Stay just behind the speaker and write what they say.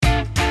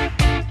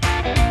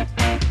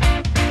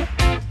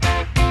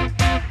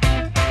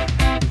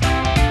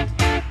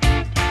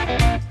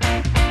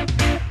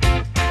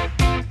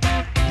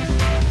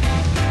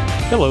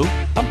Hello,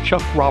 I'm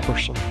Chuck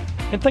Robertson,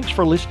 and thanks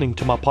for listening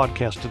to my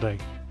podcast today.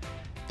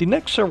 The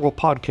next several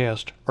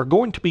podcasts are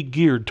going to be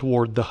geared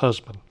toward the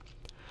husband.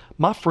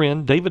 My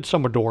friend David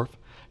Summerdorf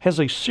has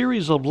a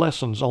series of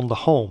lessons on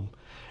the home,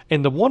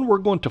 and the one we're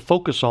going to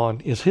focus on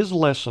is his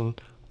lesson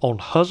on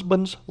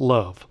husband's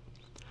love.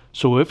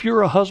 So if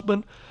you're a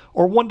husband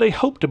or one day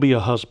hope to be a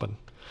husband,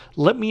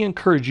 let me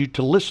encourage you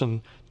to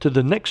listen to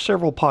the next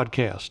several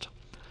podcasts.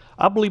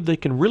 I believe they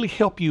can really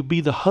help you be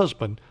the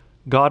husband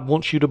God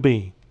wants you to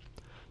be.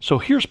 So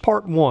here's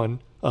part 1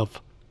 of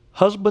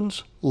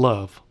Husband's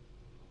Love.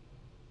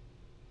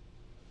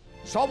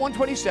 Psalm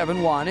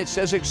 127:1, it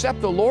says, "Except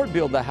the Lord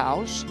build the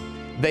house,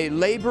 they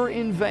labor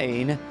in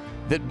vain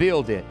that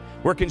build it."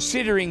 We're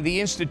considering the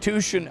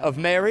institution of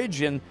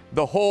marriage and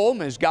the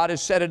home as God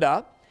has set it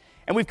up.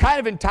 And we've kind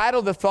of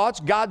entitled the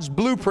thoughts, God's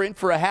Blueprint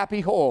for a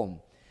Happy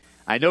Home.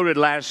 I noted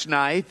last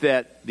night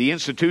that the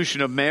institution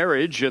of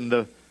marriage and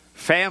the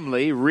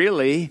family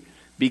really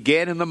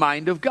began in the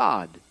mind of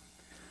God.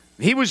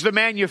 He was the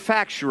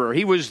manufacturer.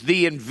 He was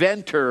the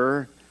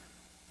inventor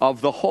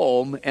of the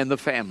home and the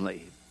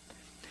family.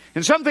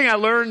 And something I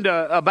learned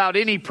about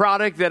any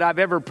product that I've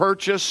ever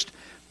purchased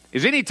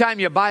is anytime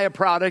you buy a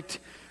product,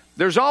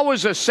 there's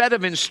always a set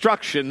of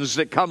instructions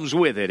that comes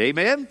with it.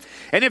 Amen?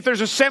 And if there's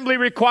assembly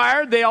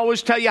required, they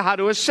always tell you how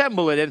to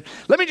assemble it. And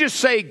let me just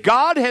say,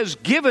 God has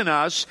given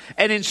us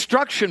an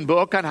instruction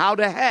book on how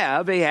to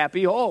have a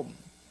happy home.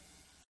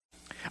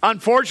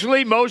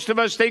 Unfortunately, most of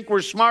us think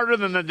we're smarter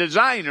than the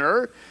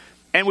designer,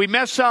 and we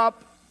mess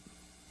up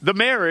the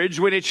marriage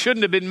when it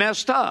shouldn't have been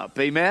messed up.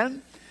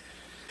 Amen?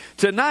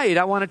 Tonight,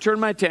 I want to turn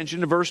my attention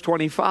to verse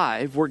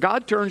 25, where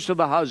God turns to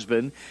the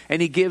husband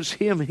and he gives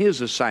him his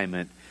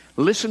assignment.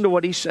 Listen to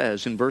what he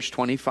says in verse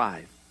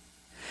 25.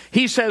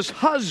 He says,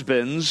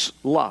 "Husbands,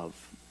 love.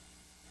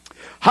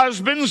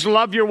 Husbands,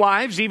 love your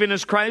wives, even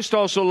as Christ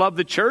also loved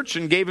the church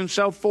and gave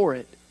himself for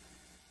it,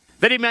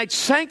 that he might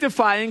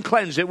sanctify and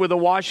cleanse it with a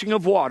washing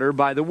of water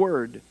by the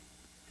word,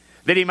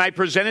 that he might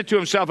present it to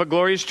himself a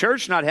glorious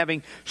church, not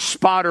having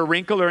spot or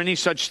wrinkle or any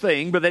such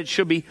thing, but that it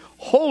should be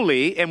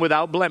holy and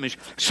without blemish.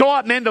 So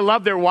ought men to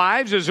love their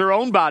wives as their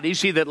own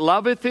bodies. He that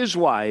loveth his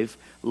wife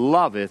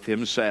loveth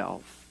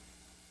himself."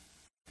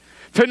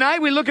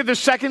 Tonight we look at the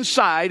second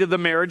side of the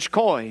marriage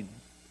coin.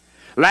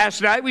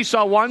 Last night we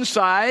saw one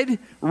side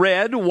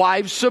read,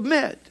 "Wives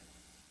submit."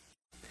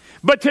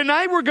 But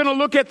tonight we're going to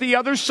look at the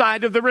other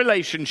side of the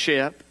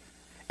relationship,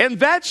 and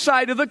that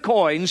side of the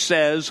coin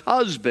says,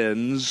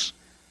 "Husbands,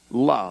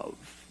 love."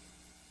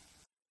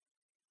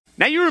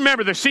 Now you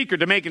remember the secret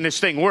to making this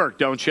thing work,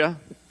 don't you?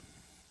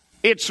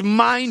 It's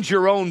mind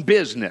your own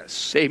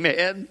business.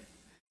 Amen?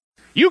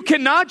 You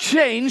cannot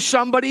change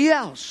somebody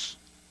else.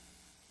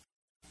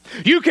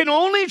 You can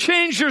only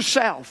change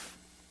yourself.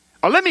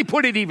 Or let me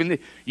put it even,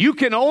 you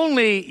can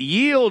only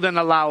yield and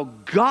allow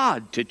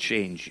God to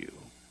change you.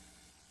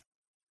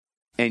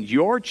 And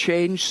your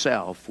changed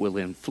self will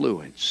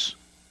influence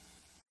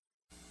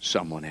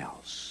someone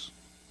else.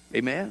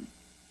 Amen?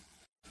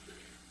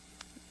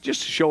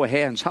 Just a show of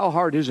hands, how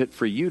hard is it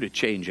for you to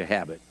change a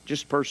habit?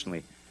 Just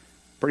personally.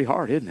 Pretty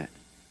hard, isn't it?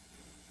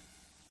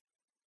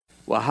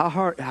 Well, how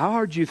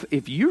hard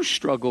if you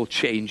struggle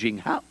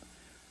changing,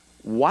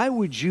 why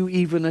would you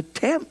even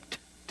attempt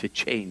to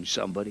change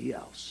somebody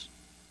else?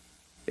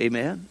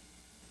 Amen?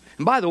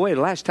 And by the way, the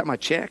last time I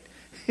checked,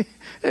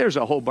 there's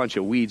a whole bunch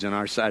of weeds on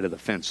our side of the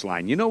fence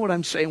line. You know what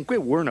I'm saying?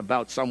 Quit worrying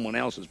about someone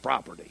else's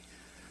property.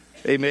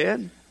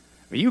 Amen?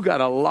 You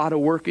got a lot of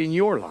work in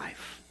your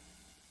life.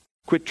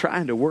 Quit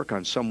trying to work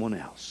on someone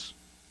else.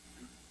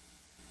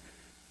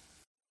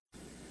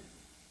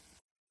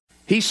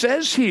 He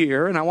says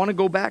here, and I want to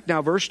go back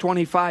now, verse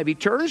 25, he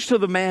turns to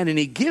the man and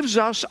he gives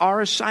us our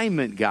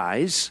assignment,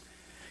 guys.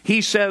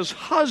 He says,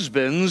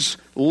 "Husbands,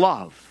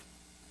 love."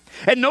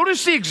 And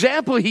notice the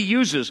example he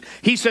uses.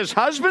 He says,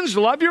 "Husbands,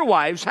 love your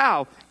wives."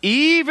 How?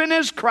 "Even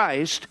as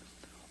Christ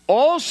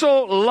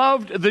also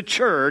loved the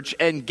church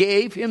and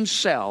gave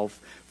himself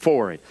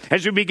for it."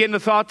 As we begin the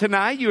thought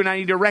tonight, you and I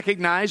need to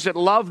recognize that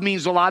love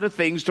means a lot of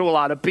things to a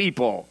lot of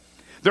people.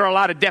 There are a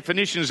lot of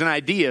definitions and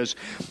ideas.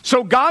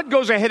 So God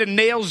goes ahead and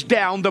nails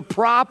down the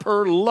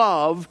proper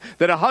love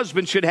that a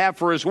husband should have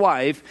for his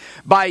wife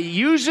by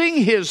using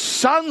his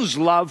son's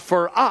love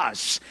for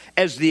us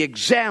as the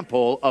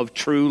example of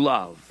true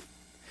love.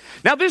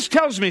 Now this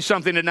tells me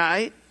something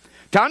tonight.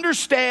 To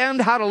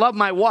understand how to love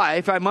my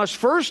wife, I must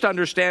first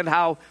understand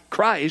how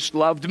Christ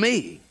loved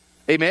me.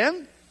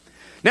 Amen?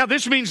 Now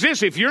this means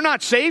this, if you're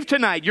not saved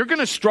tonight, you're going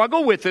to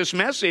struggle with this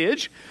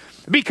message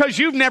because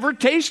you've never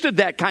tasted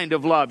that kind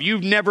of love.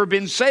 You've never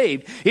been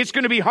saved. It's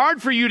going to be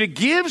hard for you to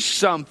give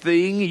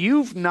something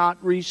you've not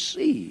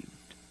received.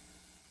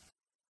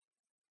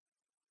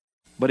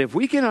 But if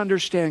we can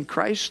understand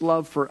Christ's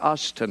love for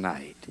us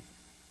tonight,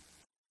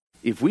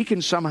 if we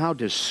can somehow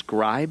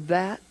describe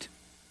that,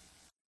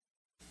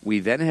 we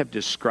then have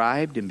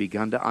described and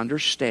begun to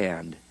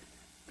understand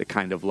the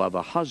kind of love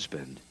a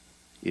husband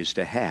is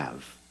to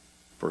have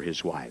for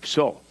his wife.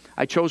 So,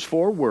 I chose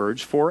 4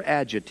 words, 4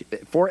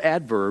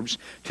 adverbs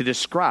to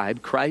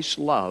describe Christ's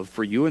love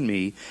for you and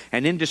me.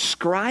 And in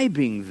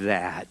describing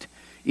that,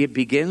 it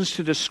begins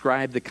to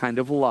describe the kind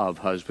of love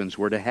husbands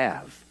were to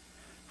have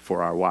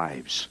for our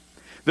wives.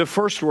 The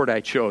first word I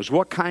chose,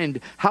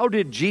 how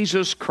did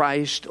Jesus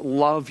Christ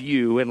love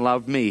you and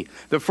love me?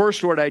 The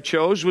first word I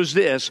chose was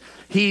this: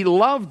 He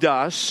loved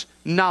us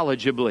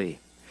knowledgeably.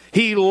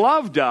 He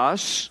loved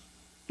us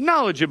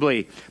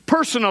knowledgeably.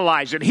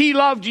 Personalize it. He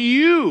loved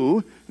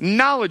you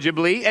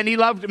knowledgeably, and He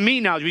loved me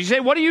knowledgeably. You say,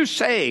 what are you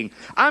saying?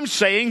 I'm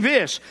saying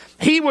this: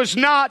 He was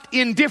not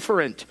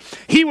indifferent.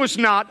 He was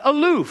not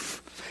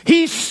aloof.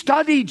 He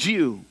studied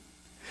you.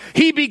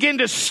 He began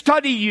to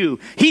study you.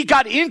 He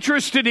got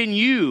interested in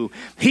you.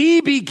 He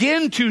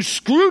began to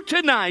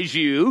scrutinize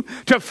you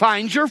to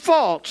find your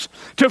faults,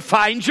 to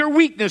find your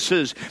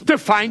weaknesses, to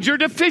find your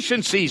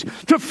deficiencies,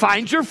 to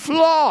find your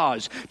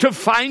flaws, to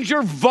find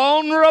your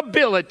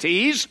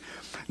vulnerabilities,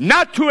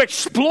 not to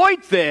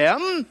exploit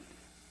them,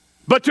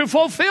 but to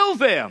fulfill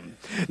them.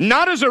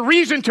 Not as a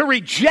reason to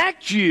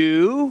reject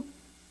you,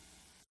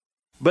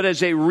 but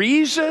as a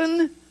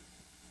reason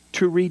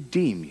to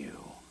redeem you.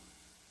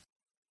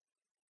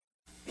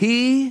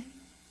 He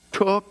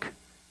took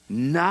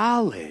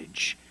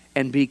knowledge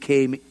and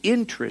became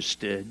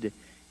interested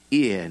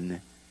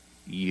in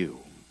you.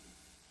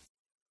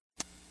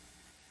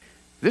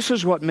 This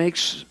is what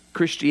makes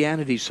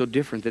Christianity so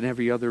different than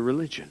every other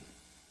religion.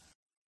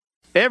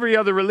 Every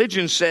other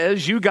religion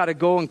says you got to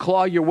go and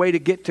claw your way to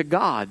get to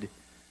God.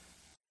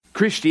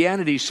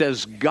 Christianity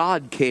says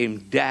God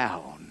came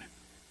down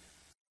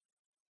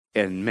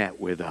and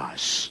met with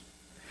us.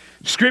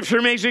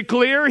 Scripture makes it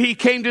clear He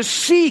came to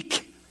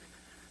seek.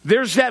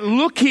 There's that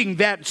looking,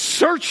 that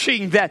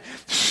searching, that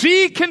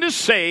seek and to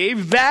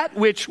save that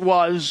which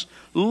was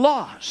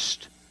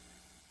lost.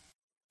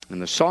 And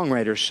the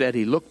songwriter said,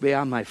 He looked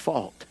beyond my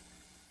fault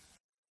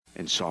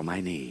and saw my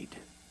need.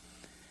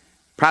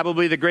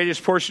 Probably the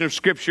greatest portion of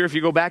Scripture, if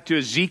you go back to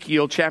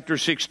Ezekiel chapter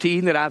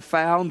 16, that I've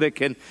found that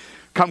can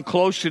come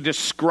close to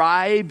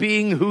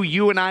describing who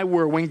you and I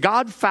were. When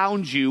God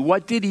found you,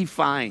 what did He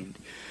find?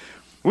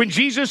 When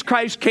Jesus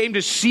Christ came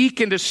to seek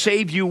and to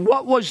save you,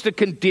 what was the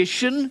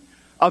condition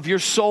of your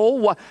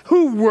soul?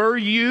 Who were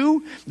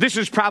you? This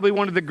is probably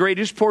one of the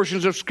greatest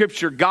portions of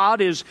Scripture. God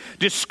is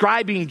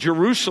describing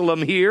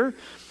Jerusalem here.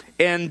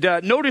 And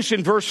notice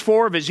in verse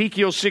 4 of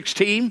Ezekiel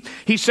 16,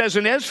 He says,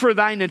 And as for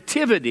thy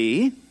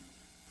nativity,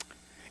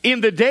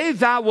 in the day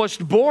thou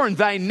wast born,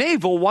 thy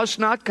navel was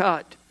not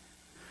cut.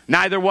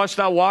 Neither wast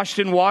thou washed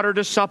in water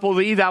to supple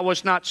thee. Thou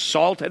wast not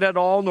salted at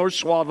all, nor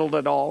swaddled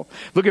at all.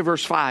 Look at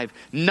verse 5.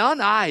 None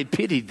eye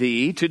pitied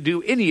thee to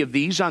do any of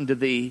these unto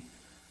thee.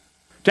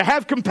 To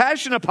have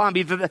compassion upon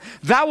me, that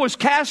thou wast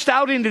cast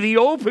out into the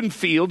open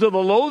field to the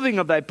loathing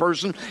of thy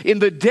person in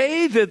the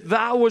day that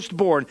thou wast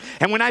born.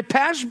 And when I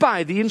passed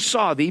by thee and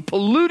saw thee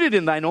polluted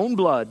in thine own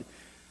blood,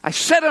 I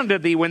said unto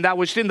thee when thou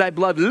wast in thy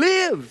blood,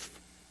 Live.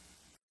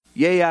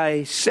 Yea,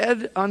 I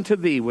said unto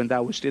thee when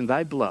thou wast in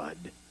thy blood,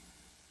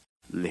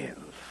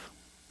 Live.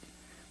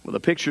 Well, the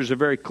picture is a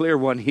very clear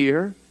one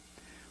here.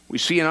 We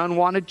see an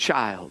unwanted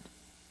child.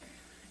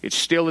 It's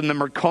still in the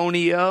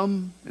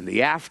meconium and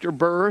the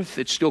afterbirth.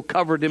 It's still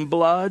covered in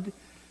blood.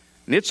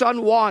 And it's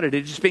unwanted.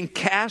 It's been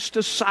cast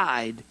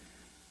aside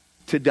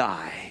to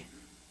die.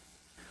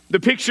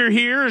 The picture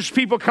here is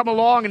people come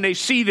along and they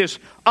see this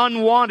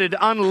unwanted,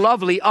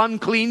 unlovely,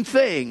 unclean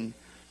thing.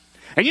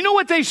 And you know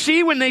what they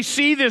see when they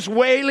see this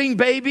wailing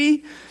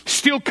baby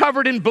still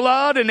covered in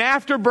blood and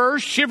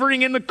afterbirth,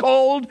 shivering in the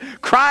cold,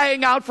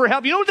 crying out for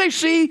help? You know what they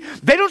see?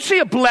 They don't see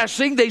a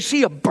blessing. They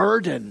see a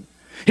burden.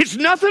 It's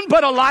nothing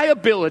but a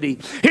liability.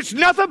 It's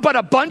nothing but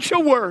a bunch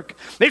of work.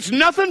 It's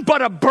nothing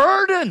but a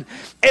burden.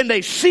 And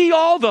they see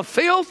all the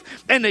filth,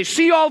 and they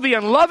see all the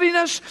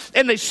unlovingness,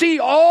 and they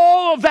see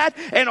all of that,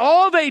 and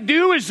all they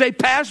do is they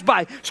pass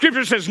by.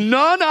 Scripture says,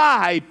 None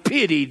eye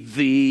pitied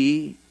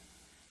thee.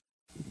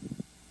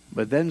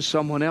 But then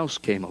someone else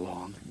came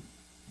along.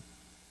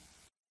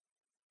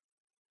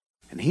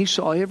 And he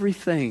saw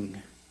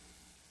everything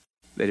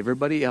that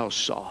everybody else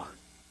saw.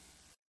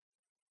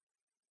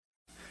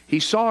 He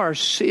saw our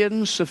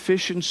sin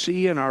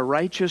sufficiency and our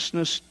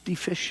righteousness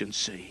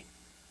deficiency.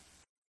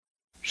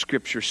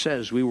 Scripture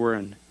says we were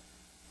an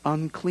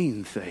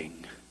unclean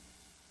thing.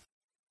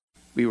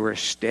 We were a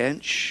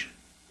stench.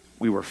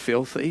 We were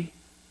filthy.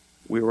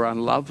 We were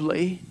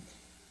unlovely.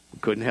 We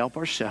couldn't help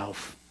ourselves.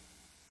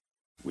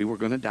 We were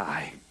going to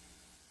die.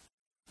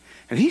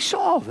 And he saw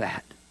all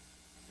that.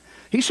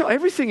 He saw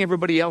everything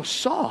everybody else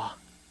saw.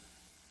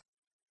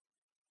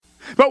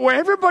 But where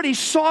everybody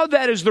saw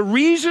that as the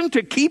reason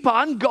to keep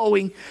on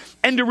going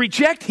and to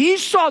reject, he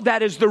saw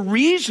that as the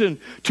reason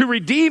to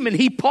redeem, and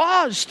he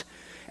paused.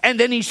 And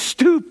then he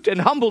stooped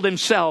and humbled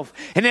himself.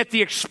 And at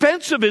the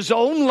expense of his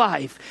own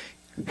life,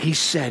 he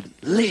said,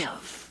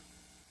 Live.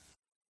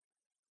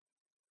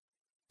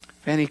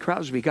 Fanny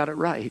Crosby got it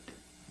right.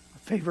 My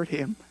favorite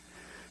hymn.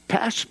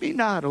 Pass me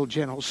not, O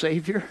gentle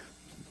Savior.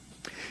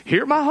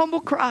 Hear my humble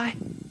cry.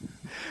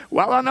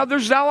 While on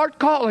others thou art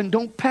calling,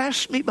 don't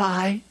pass me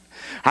by.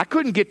 I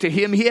couldn't get to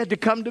him. He had to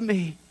come to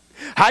me.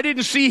 I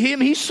didn't see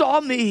him. He saw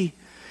me.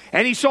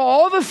 And he saw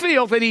all the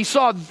filth, and he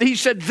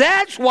said,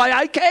 that's why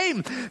I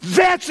came.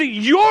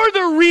 You're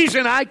the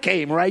reason I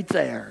came right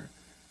there.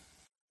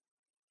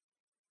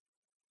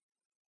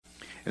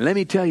 And let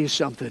me tell you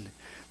something.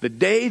 The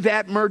day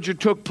that merger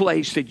took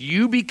place, that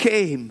you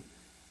became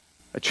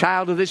a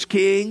child of this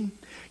king,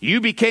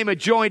 you became a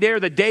joint heir.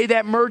 The day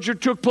that merger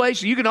took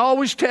place, you can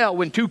always tell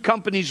when two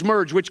companies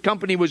merge which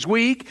company was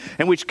weak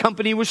and which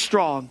company was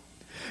strong.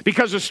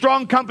 Because a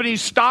strong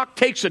company's stock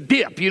takes a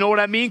dip, you know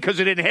what I mean? Because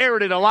it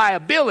inherited a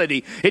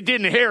liability. It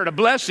didn't inherit a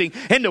blessing.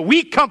 And the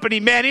weak company,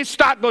 man, its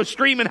stock goes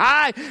screaming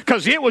high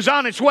because it was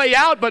on its way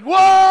out. But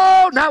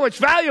whoa, now it's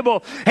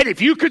valuable. And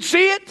if you could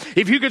see it,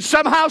 if you could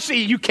somehow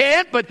see, you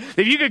can't, but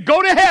if you could go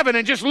to heaven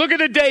and just look at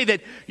the day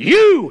that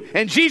you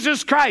and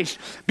Jesus Christ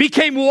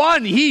became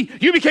one,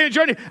 you became a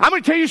joint. I'm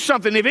going to tell you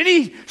something. If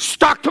any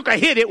stock took a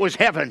hit, it was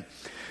heaven.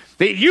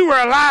 That you were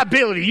a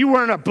liability. You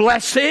weren't a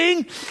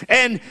blessing.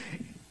 And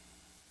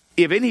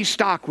if any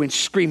stock went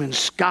screaming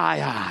sky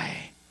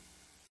high,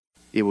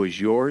 it was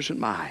yours and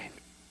mine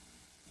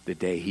the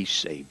day he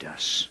saved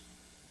us.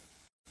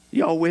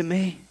 Y'all with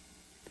me?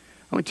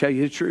 I'm going to tell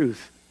you the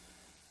truth.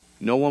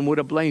 No one would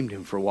have blamed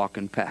him for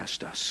walking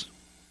past us.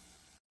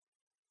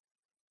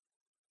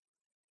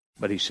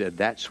 But he said,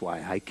 that's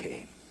why I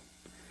came.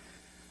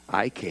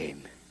 I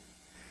came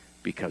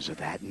because of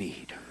that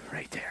need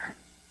right there.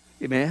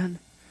 Amen?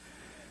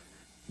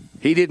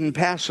 He didn't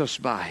pass us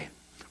by.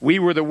 We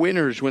were the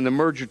winners when the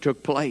merger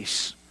took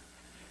place.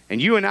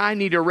 And you and I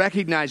need to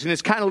recognize, and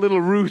it's kind of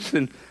little Ruth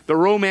and the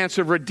romance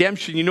of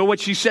redemption. You know what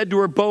she said to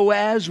her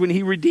Boaz when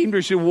he redeemed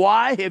her? She said,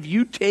 why have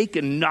you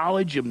taken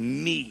knowledge of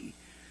me,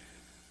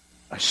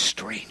 a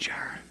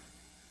stranger?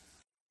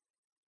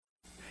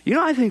 You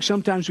know, I think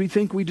sometimes we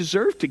think we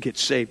deserve to get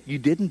saved. You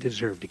didn't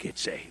deserve to get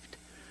saved.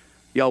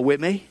 Y'all with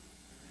me?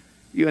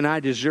 You and I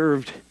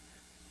deserved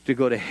to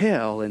go to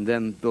hell and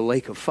then the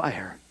lake of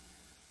fire.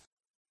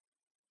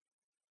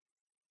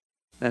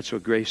 That's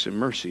what grace and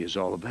mercy is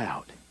all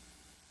about.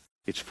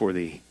 It's for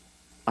the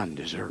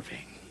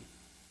undeserving.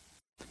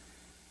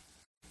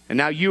 And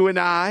now you and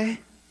I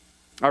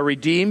are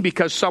redeemed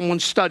because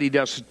someone studied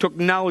us, took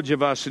knowledge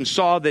of us, and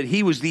saw that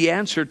he was the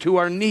answer to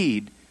our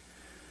need.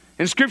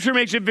 And Scripture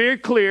makes it very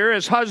clear,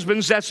 as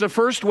husbands, that's the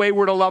first way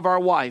we're to love our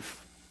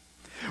wife.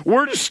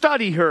 We're to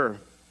study her.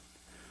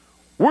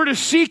 We're to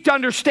seek to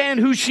understand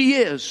who she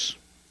is.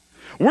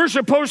 We're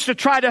supposed to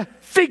try to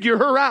figure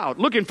her out.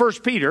 Look in 1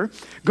 Peter.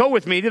 Go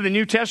with me to the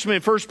New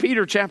Testament, 1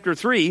 Peter chapter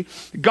 3.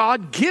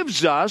 God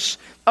gives us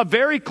a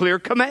very clear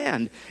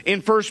command.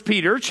 In 1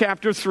 Peter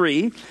chapter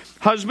 3,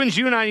 husbands,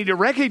 you and I need to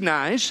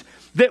recognize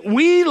that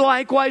we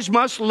likewise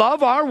must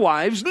love our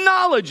wives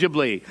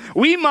knowledgeably.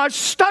 We must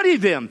study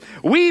them.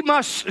 We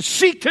must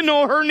seek to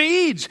know her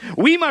needs.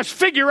 We must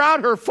figure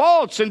out her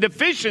faults and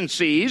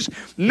deficiencies,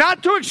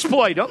 not to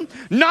exploit them,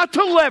 not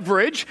to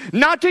leverage,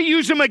 not to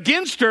use them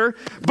against her,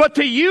 but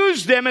to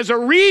use them as a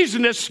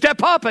reason to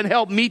step up and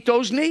help meet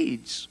those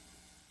needs.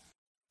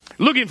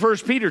 Look in 1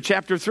 Peter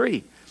chapter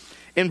 3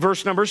 in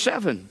verse number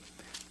 7.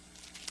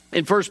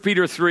 In 1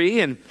 Peter 3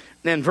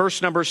 and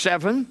verse number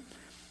 7,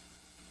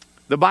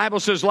 the Bible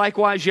says,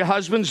 likewise, you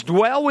husbands,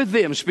 dwell with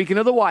them, speaking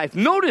of the wife.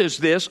 Notice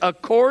this,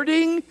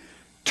 according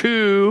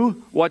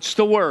to, what's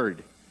the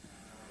word?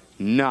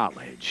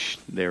 Knowledge.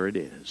 There it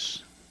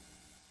is.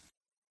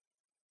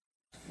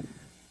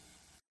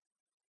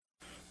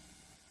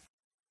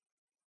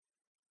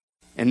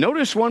 And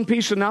notice one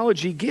piece of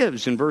knowledge he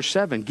gives in verse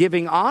 7.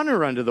 Giving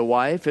honor unto the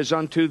wife as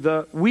unto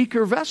the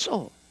weaker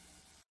vessel.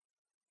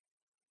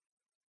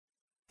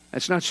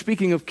 That's not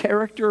speaking of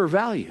character or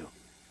value.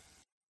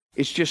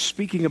 It's just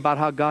speaking about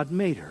how God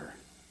made her.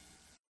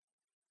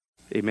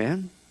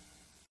 Amen?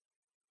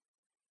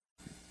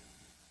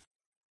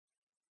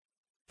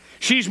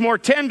 She's more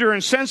tender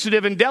and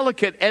sensitive and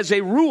delicate as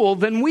a rule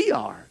than we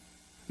are,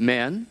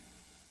 men.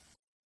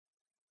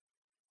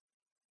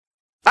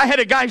 I had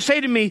a guy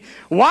say to me,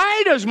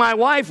 why does my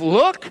wife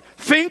look,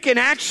 think, and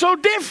act so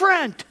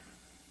different?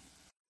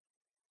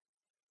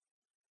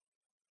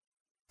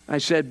 I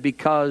said,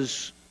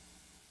 because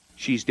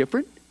she's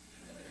different.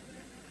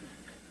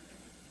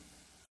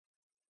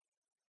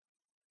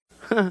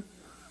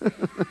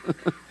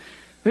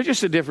 They're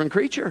just a different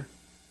creature.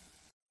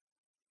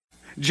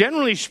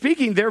 Generally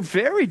speaking, they're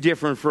very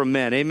different from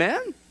men.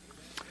 Amen?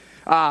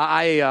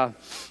 I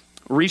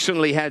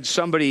recently had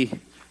somebody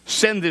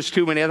send this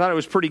to me, and I thought it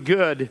was pretty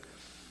good.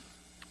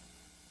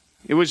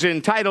 It was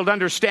entitled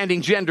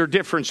Understanding Gender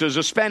Differences.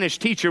 A Spanish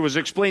teacher was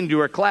explaining to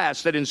her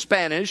class that in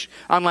Spanish,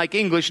 unlike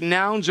English,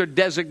 nouns are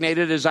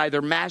designated as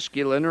either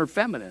masculine or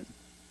feminine.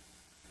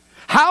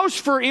 House,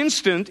 for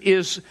instance,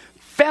 is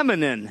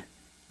feminine.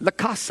 La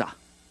casa.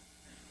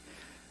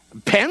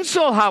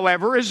 Pencil,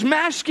 however, is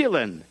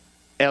masculine.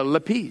 El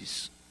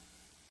lápiz.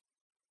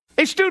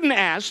 A student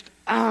asked,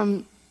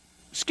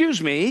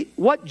 excuse me,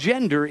 what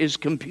gender is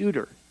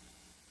computer?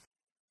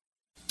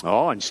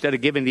 Oh, instead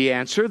of giving the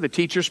answer, the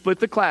teacher split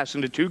the class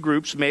into two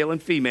groups, male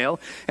and female,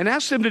 and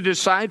asked them to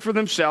decide for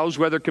themselves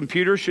whether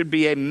computer should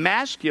be a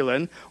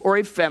masculine or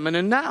a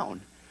feminine noun.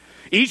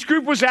 Each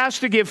group was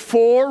asked to give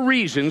 4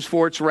 reasons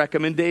for its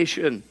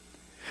recommendation.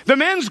 The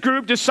men's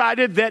group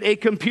decided that a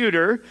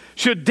computer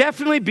should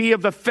definitely be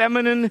of the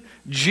feminine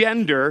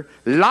gender,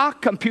 la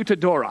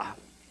computadora.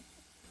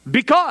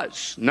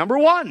 Because, number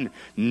 1,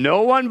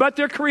 no one but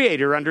their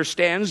creator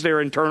understands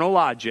their internal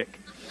logic.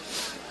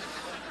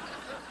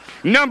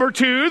 Number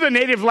 2, the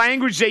native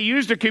language they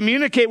use to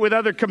communicate with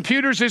other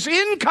computers is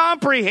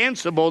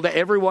incomprehensible to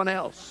everyone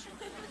else.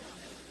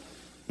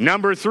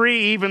 Number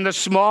 3, even the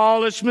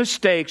smallest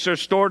mistakes are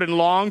stored in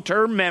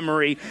long-term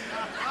memory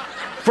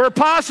for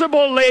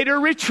possible later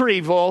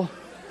retrieval.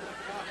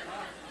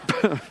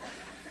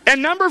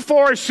 And number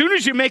 4, as soon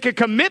as you make a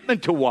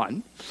commitment to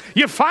one,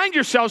 you find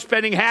yourself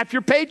spending half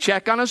your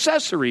paycheck on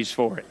accessories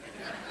for it.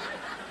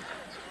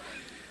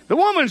 The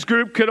women's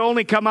group could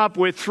only come up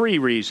with 3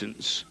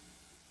 reasons.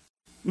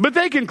 But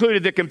they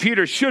concluded that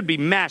computers should be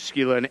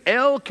masculine,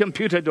 el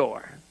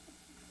computador.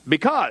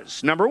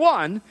 Because, number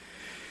 1,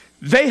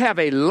 they have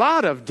a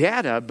lot of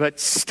data but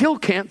still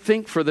can't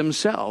think for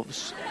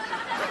themselves.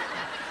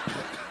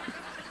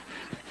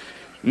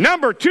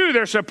 Number 2,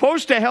 they're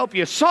supposed to help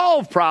you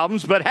solve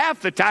problems, but half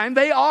the time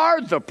they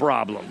are the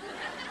problem.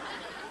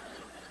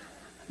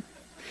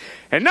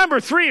 And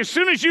number 3, as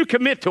soon as you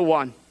commit to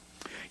one,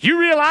 you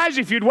realize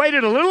if you'd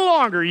waited a little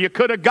longer, you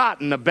could have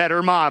gotten a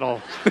better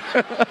model.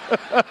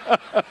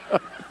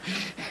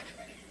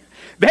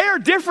 They're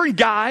different,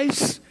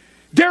 guys.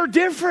 They're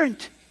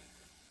different.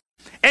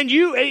 And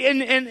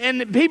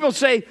people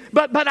say,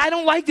 but I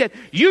don't like that.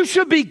 You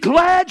should be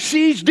glad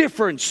she's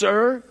different,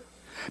 sir.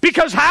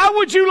 Because how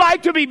would you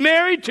like to be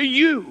married to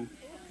you?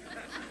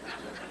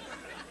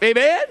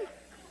 Amen?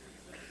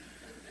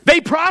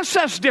 They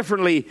process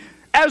differently.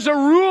 As a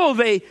rule,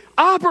 they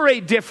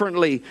operate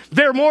differently.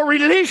 They're more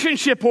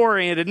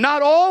relationship-oriented,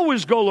 not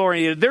always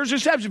goal-oriented. There's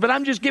exceptions, but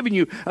I'm just giving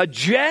you a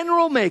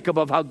general makeup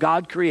of how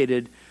God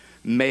created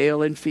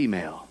male and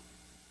female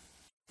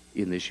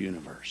in this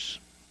universe.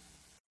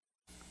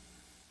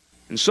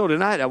 And so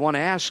tonight, I want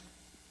to ask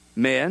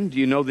men, do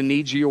you know the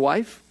needs of your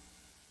wife?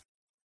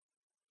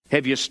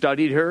 Have you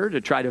studied her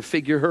to try to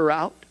figure her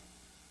out?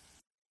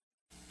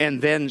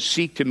 And then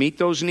seek to meet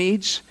those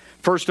needs?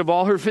 First of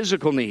all, her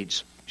physical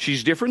needs.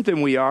 She's different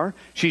than we are.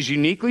 She's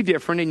uniquely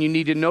different, and you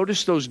need to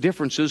notice those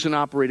differences and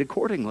operate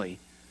accordingly.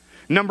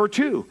 Number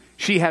 2,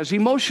 she has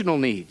emotional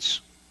needs.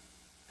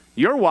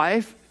 Your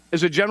wife,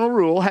 as a general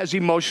rule, has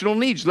emotional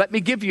needs. Let me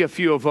give you a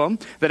few of them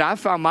that I've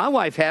found my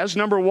wife has.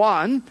 Number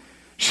 1,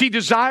 she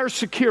desires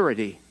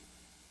security.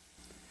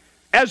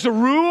 As a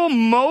rule,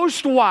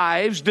 most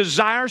wives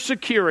desire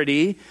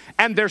security,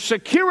 and their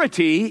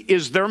security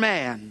is their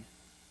man.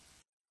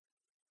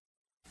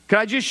 Can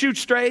I just shoot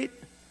straight?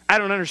 I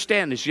don't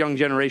understand this young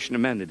generation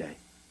of men today.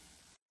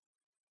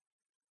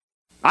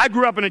 I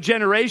grew up in a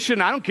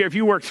generation, I don't care if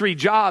you work 3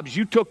 jobs,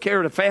 you took care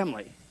of the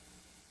family.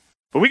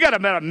 But we got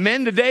a lot of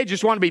men today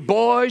just want to be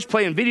boys,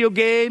 playing video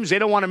games. They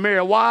don't want to marry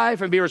a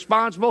wife and be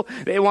responsible.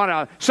 They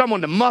want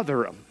someone to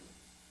mother them.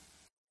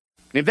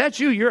 And if that's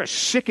you, you're a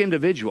sick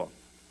individual.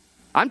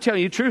 I'm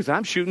telling you the truth.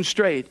 I'm shooting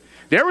straight.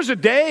 There was a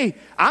day,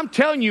 I'm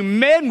telling you,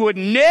 men would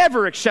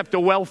never accept a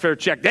welfare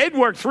check. They'd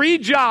work 3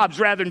 jobs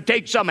rather than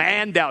take some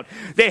handout.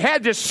 They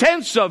had this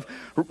sense of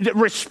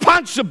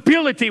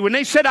responsibility. When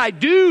they said, I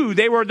do,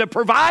 they were the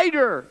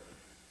provider.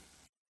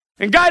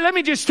 And guy, let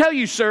me just tell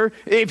you, sir,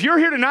 if you're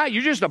here tonight,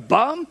 you're just a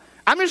bum.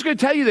 I'm just going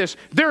to tell you this.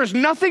 There is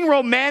nothing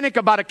romantic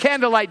about a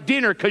candlelight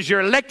dinner because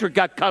your electric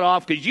got cut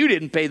off because you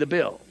didn't pay the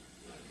bill.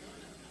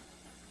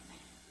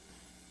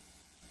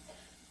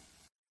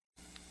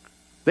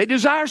 They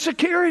desire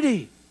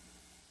security.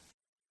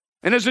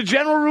 And as a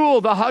general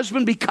rule, the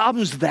husband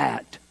becomes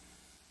that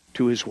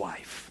to his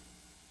wife.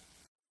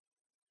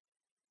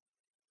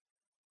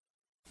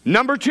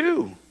 Number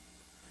 2,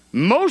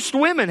 most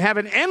women have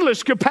an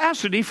endless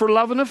capacity for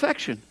love and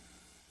affection.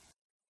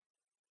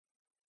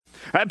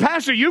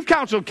 Pastor, you've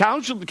counseled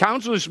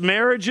counselors'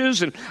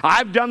 marriages, and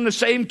I've done the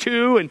same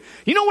too. And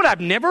you know what I've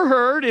never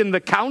heard in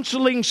the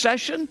counseling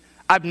session?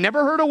 I've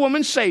never heard a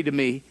woman say to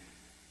me,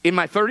 in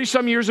my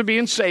 30-some years of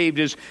being saved,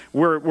 is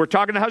we're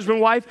talking to husband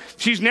and wife.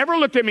 She's never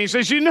looked at me and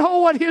says, you know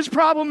what his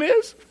problem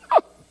is?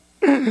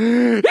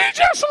 He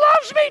just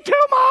loves me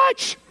too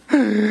much.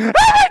 Every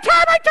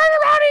time I turn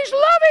around, he's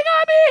loving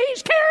on me.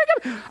 He's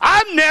caring.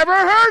 I've never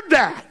heard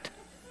that.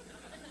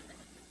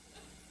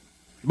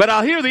 But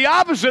I'll hear the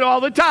opposite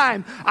all the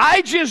time.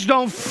 I just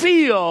don't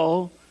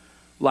feel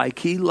like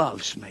he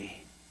loves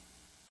me.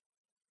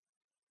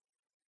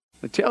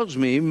 It tells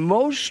me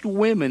most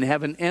women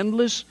have an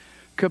endless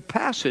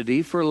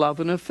capacity for love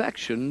and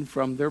affection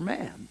from their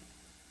man.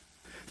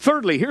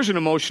 Thirdly, here's an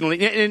emotional,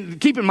 and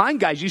keep in mind,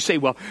 guys, you say,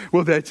 well,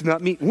 that's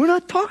not me. We're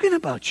not talking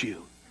about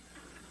you.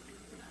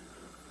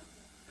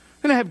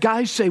 And I have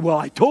guys say, well,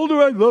 I told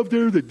her I loved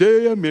her the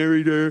day I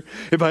married her.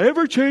 If I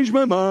ever change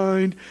my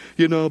mind,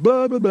 blah,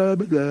 blah, blah, blah,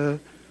 blah.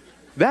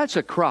 That's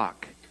a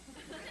crock.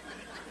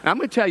 I'm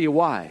going to tell you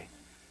why.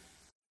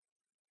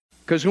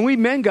 Because when we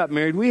men got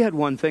married, we had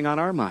one thing on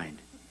our mind.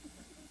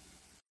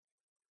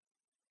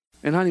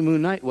 And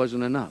honeymoon night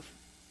wasn't enough.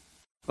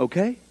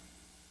 Okay?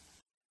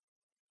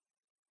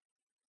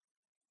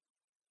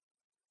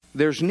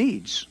 There's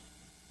needs.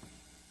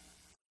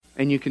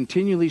 And you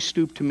continually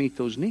stoop to meet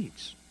those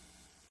needs.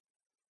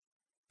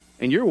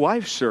 And your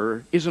wife,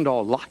 sir, isn't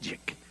all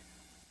logic.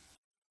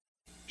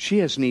 She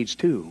has needs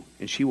too,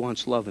 and she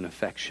wants love and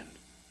affection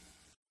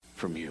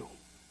from you.